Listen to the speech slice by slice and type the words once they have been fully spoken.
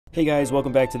Hey guys,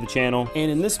 welcome back to the channel,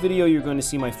 and in this video you're going to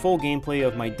see my full gameplay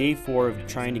of my day 4 of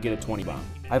trying to get a 20 bomb.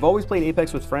 I've always played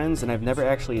Apex with friends and I've never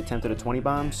actually attempted a 20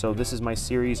 bomb, so this is my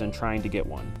series on trying to get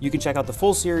one. You can check out the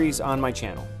full series on my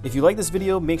channel. If you like this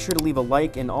video, make sure to leave a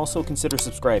like and also consider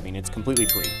subscribing, it's completely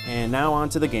free. And now on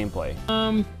to the gameplay.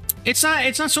 It's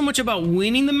not so much about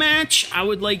winning the match. I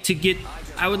would like to get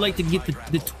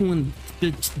the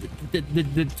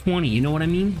 20, you know what I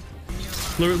mean?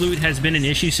 Flirt loot has been an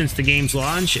issue since the game's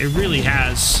launch. It really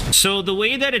has. So the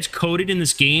way that it's coded in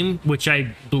this game, which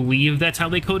I believe that's how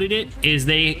they coded it, is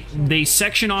they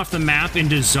section off the map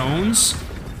into zones.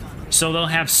 So they'll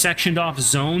have sectioned off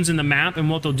zones in the map, and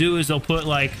what they'll do is they'll put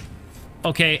like,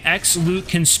 okay, X loot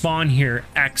can spawn here,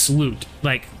 X loot.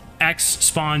 Like, X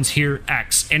spawns here,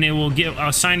 X, and it will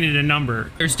assign it a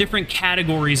number. There's different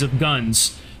categories of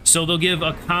guns. So they'll give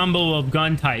a combo of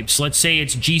gun types. Let's say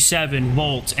it's G7,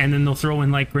 Volt, and then they'll throw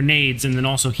in like grenades and then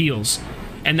also heals.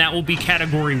 And that will be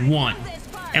category 1.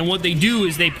 And what they do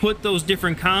is they put those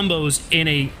different combos in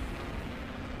a...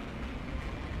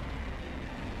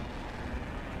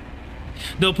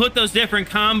 They'll put those different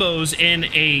combos in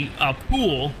a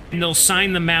pool, and they'll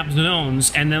sign the map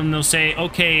zones, and then they'll say,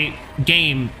 okay,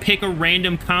 game, pick a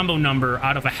random combo number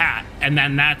out of a hat, and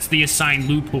then that's the assigned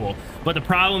loot pool. But the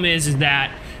problem is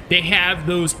that they have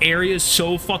those areas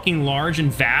so fucking large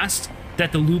and vast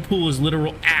that the loot pool is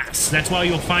literal ass. That's why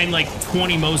you'll find like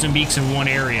 20 Mozambiques in one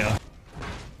area.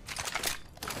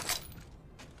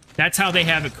 That's how they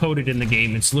have it coded in the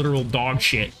game. It's literal dog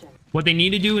shit. What they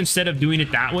need to do, instead of doing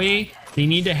it that way, they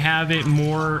need to have it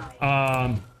more,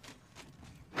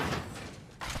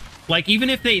 like, even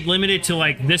if they limit it to,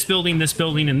 like, this building, and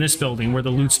this building, where the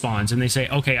loot spawns, and they say,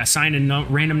 okay, assign a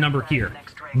random number here.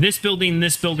 This building, and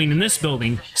this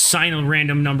building, sign a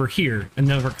random number here,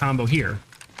 another combo here.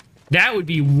 That would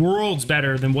be worlds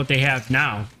better than what they have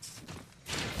now.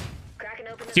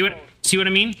 See what I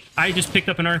mean? I just picked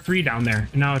up an R3 down there,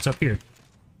 and now it's up here.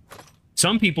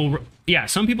 Some people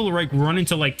like run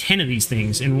into like 10 of these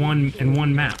things in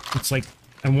one map. It's like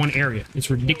in one area. It's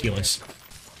ridiculous.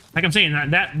 Like I'm saying,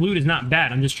 that loot is not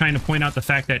bad. I'm just trying to point out the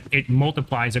fact that it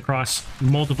multiplies across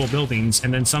multiple buildings,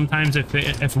 and then sometimes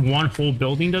if one whole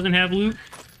building doesn't have loot,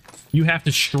 you have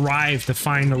to strive to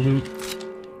find the loot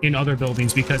in other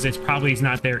buildings because it's probably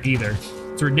not there either.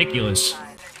 It's ridiculous.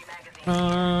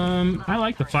 I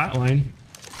like the flatline.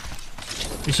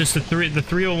 It's just the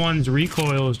 301's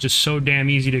recoil is just so damn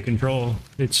easy to control.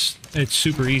 It's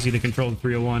super easy to control the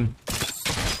 301.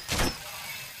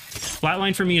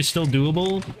 Flatline for me is still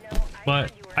doable,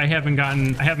 but I haven't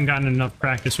gotten enough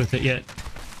practice with it yet.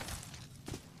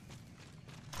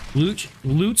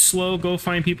 Loot slow, go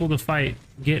find people to fight,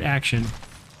 get action.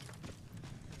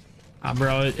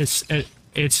 Bro,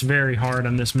 it's very hard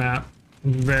on this map.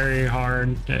 Very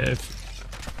hard.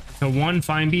 So 1,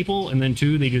 find people, and then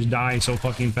 2, they just die so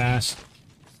fucking fast.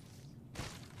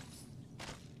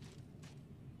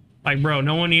 Like, bro,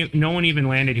 no one even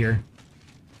landed here.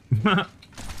 Oh,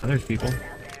 there's people.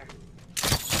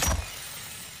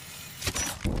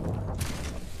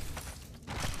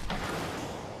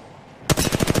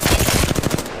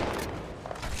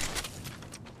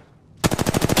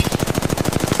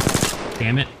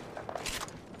 Damn it.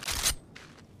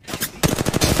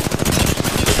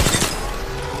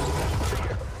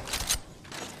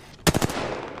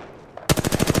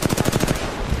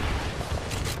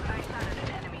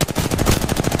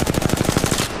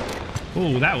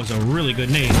 Oh, that was a really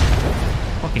good nade.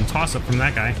 Fucking toss up from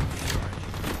that guy.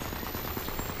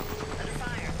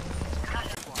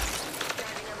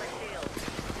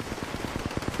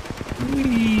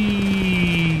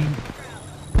 Whee.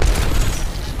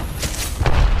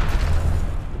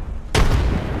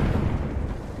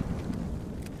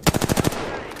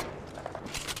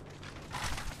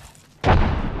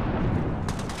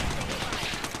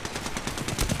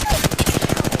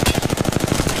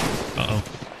 Uh-oh.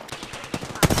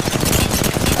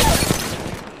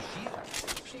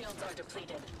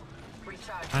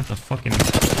 That's a fucking...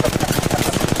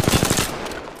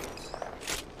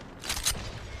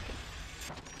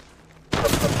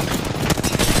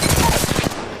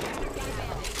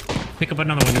 Pick up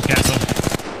another one, Newcastle.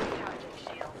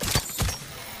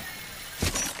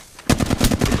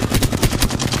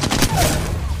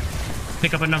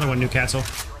 Pick up another one, Newcastle.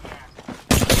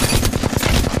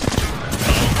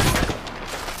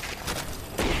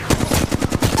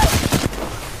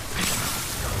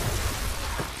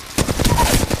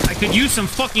 Could use some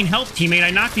fucking help, teammate.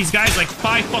 I knocked these guys like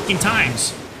 5 fucking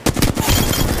times.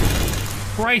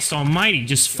 Christ almighty,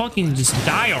 just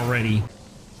die already.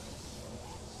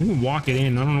 You can walk it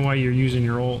in. I don't know why you're using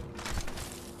your ult.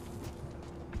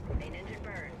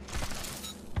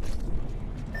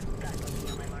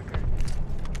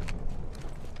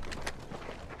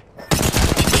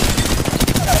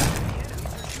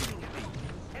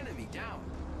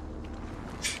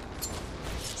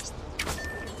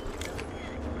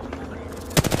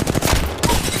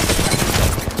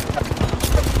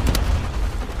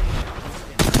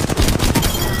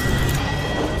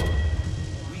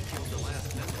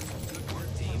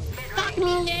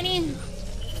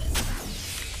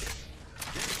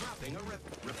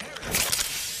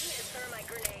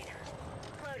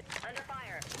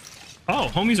 Oh,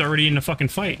 homie's already in the fucking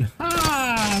fight.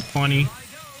 Ah, funny.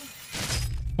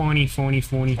 Funny, funny,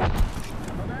 funny.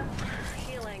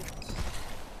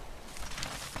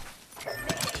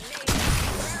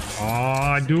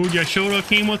 Aw, dude, you shoulda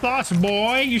came with us,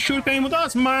 boy. You shoulda came with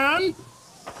us, man.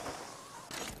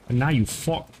 And now you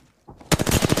fuck.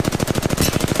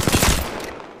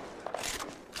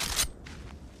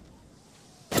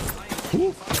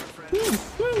 Woo, woo,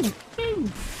 woo, woo.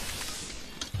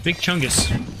 Big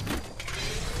Chungus.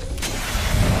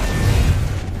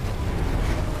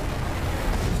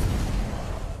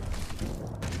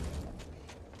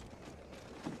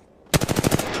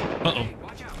 Uh-oh.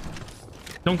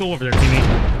 Don't go over there, teammate.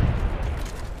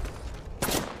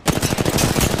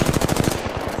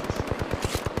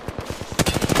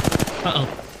 Uh-oh.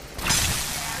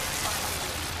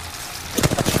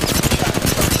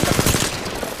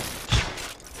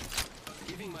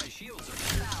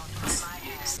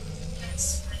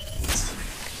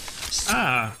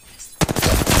 Ah.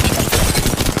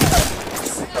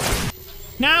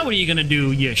 Now what are you gonna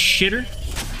do, you shitter?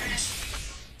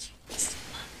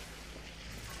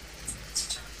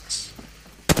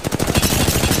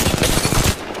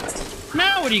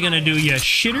 Now what are you gonna do, you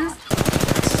shitter?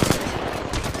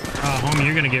 Oh, homie,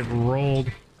 you're gonna get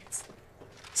rolled.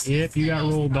 Yep, you got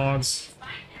rolled, dogs.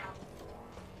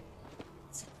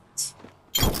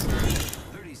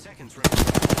 30 seconds right.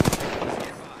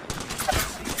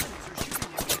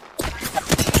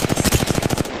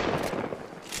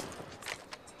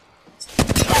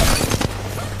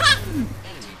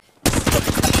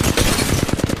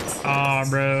 Aw,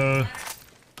 bro.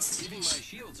 Giving my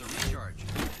shields a recharge.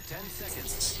 10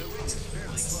 seconds. The ring is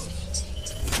fairly close.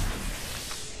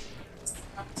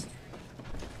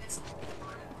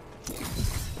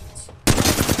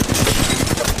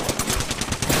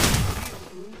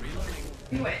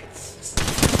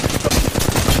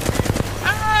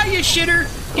 Ah, you shitter!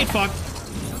 Get fucked.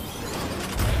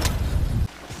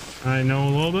 I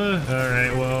know Loba.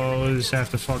 Alright, well, we'll just have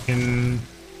to fucking...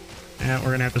 Yeah,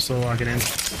 we're gonna have to slow lock it in.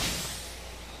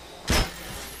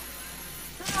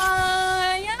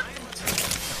 Yeah.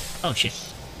 Oh, shit.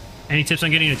 Any tips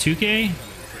on getting a 2K?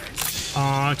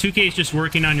 2K is just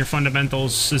working on your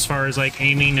fundamentals as far as, like,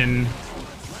 aiming and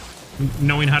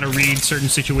knowing how to read certain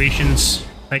situations.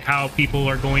 Like, how people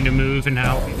are going to move and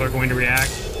how people are going to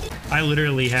react. I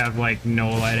literally have, like,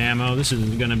 no light ammo. This is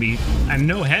gonna be... and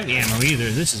no heavy ammo either.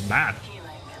 This is bad.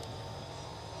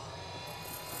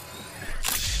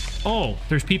 Oh,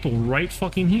 there's people right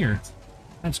fucking here.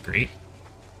 That's great.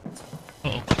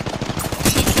 Uh-oh.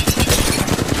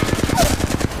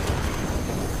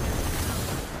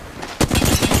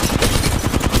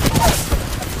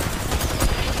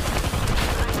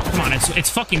 Come on, it's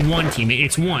fucking one, teammate.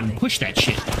 It's one. Push that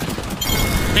shit.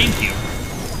 Thank you.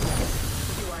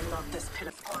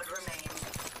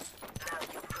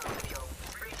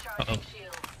 Uh-oh.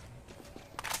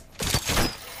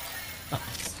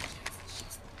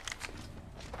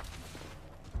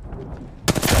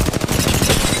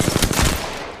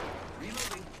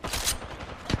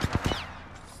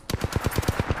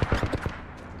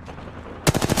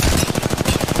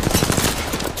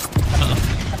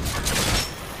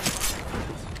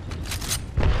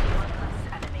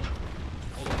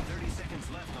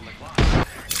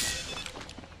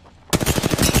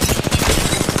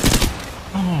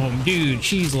 Dude,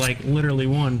 she's like literally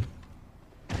won.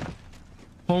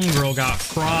 Homegirl got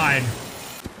fried.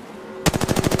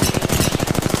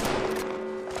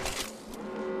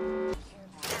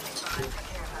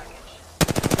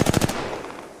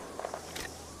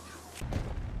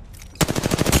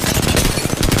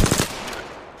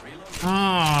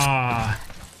 Ah.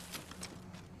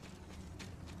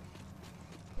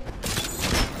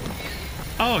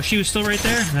 Oh, she was still right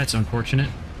there? That's unfortunate.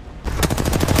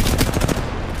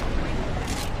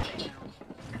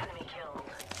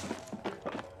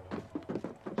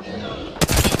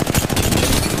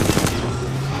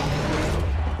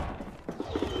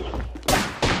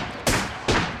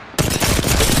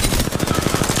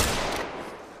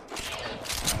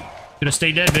 Should've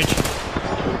stayed dead, bitch.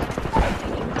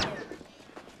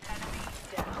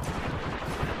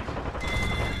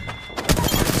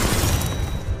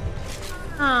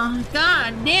 Oh,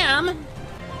 god damn.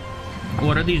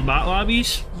 What are these bot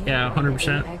lobbies? Yeah,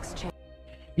 100%.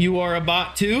 You are a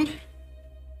bot too?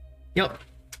 Yep,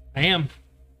 I am.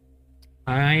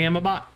 I am a bot.